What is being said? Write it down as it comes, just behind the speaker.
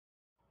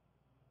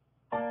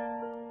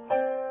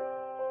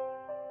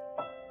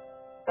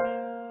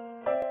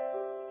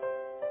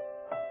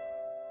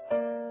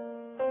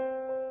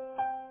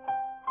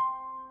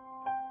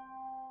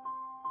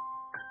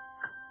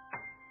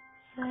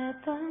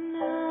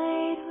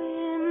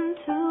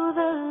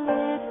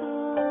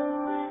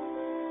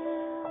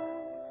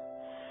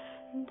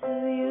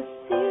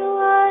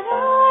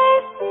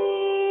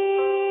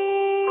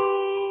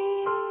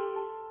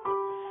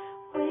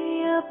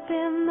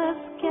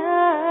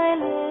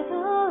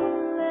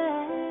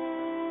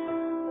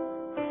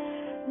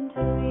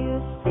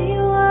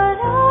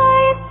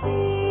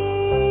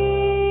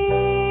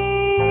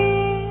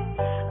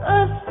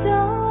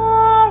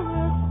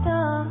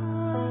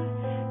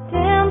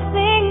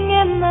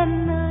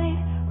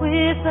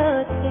with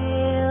a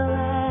tail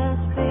as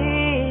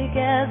big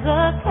as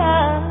a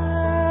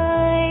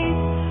kite,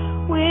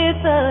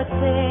 with a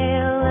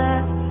tail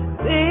as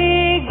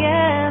big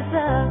as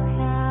a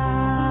kite.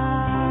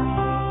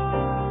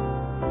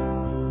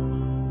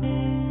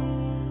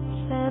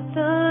 Said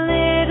the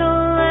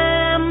little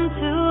lamb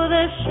to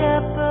the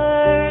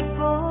shepherd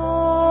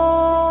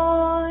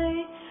boy,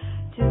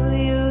 do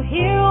you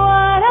hear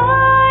what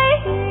I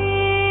hear?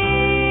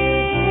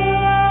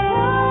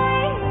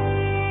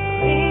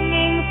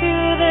 Ringing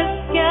through the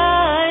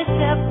sky,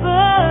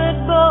 shepherd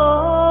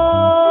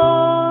boy,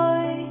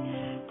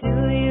 do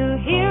you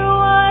hear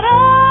what I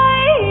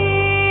hear?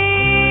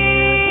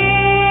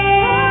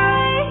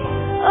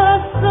 A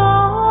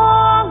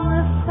song,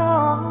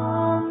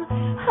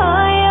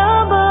 high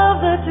above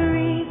the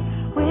trees,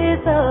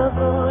 with a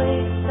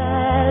voice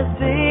as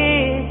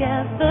big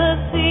as the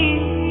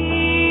sea,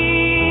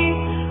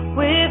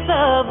 with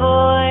a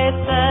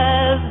voice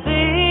as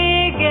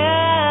big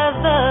as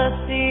the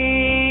sea.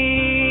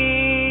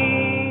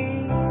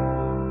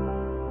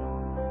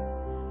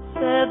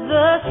 Said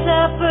the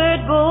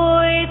shepherd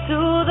boy to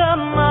the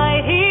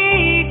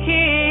mighty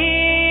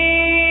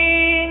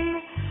king,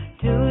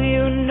 do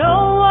you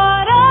know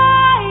what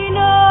I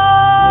know?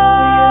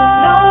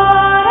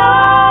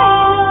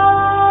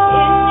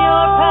 In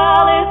your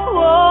palace,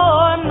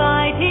 warm,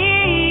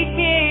 mighty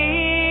king,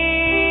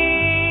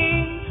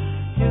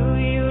 do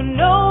you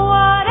know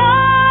what I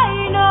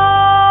know?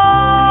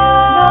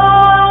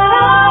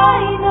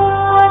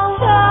 A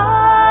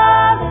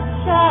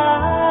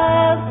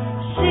child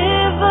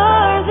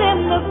shivers in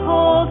the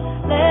cold.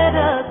 Let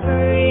us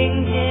bring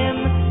him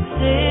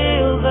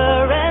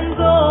silver and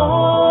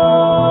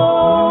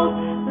gold.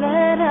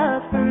 Let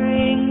us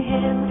bring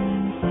him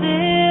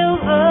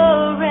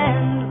silver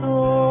and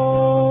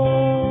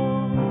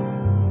gold.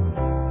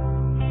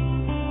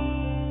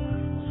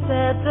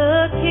 Said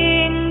the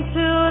king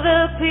to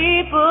the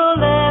people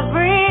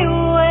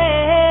everywhere,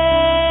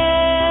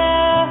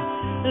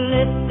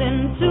 listen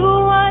to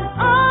what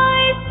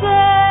I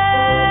say.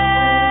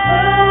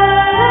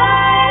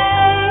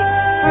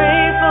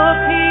 Pray for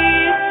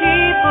peace,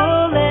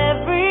 people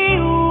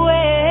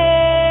everywhere.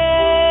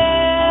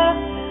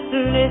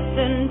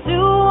 Listen to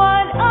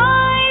what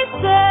I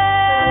say.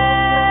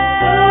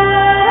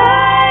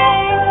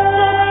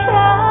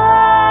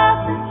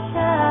 The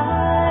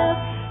child,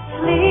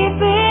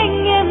 sleeping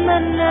in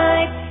the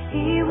night,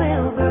 he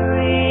will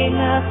bring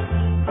us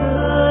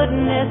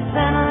goodness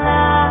and